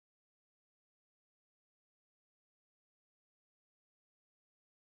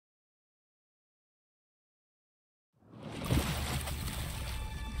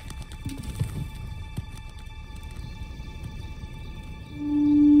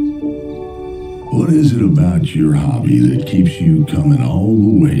What is it about your hobby that keeps you coming all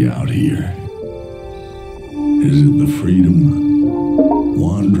the way out here? Is it the freedom?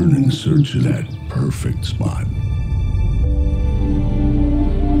 Wandering in search of that perfect spot?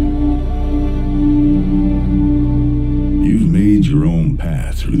 You've made your own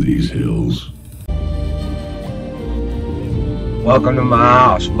path through these hills. Welcome to my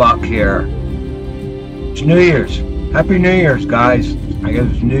house, Buck here. It's New Year's. Happy New Year's, guys. I guess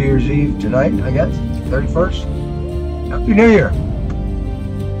it's New Year's Eve tonight, I guess. 31st. Happy New Year.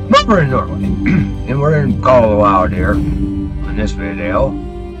 But we're in Norway. And we're in Colorado here in this video.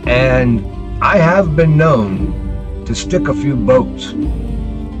 And I have been known to stick a few boats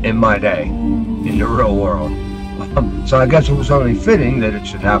in my day in the real world. So I guess it was only fitting that it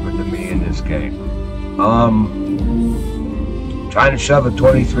should happen to me in this game. Trying to shove a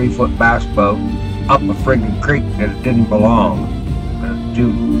 23-foot bass boat up a friggin' creek that it didn't belong.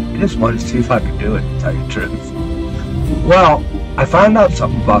 Dude, I just wanted to see if I could do it, to tell you the truth. Well, I found out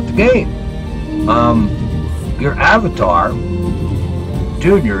something about the game. Your avatar,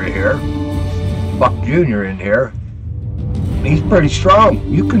 Junior here, Buck Junior in here, he's pretty strong.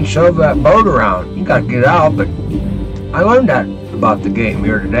 You can shove that boat around. You gotta get out, but I learned that about the game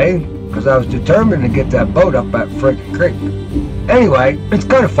here today because I was determined to get that boat up that friggin' creek. Anyway, it's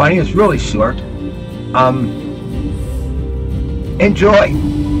kind of funny. It's really short. Enjoy.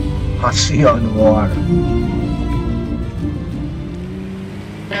 I'll see you on the water.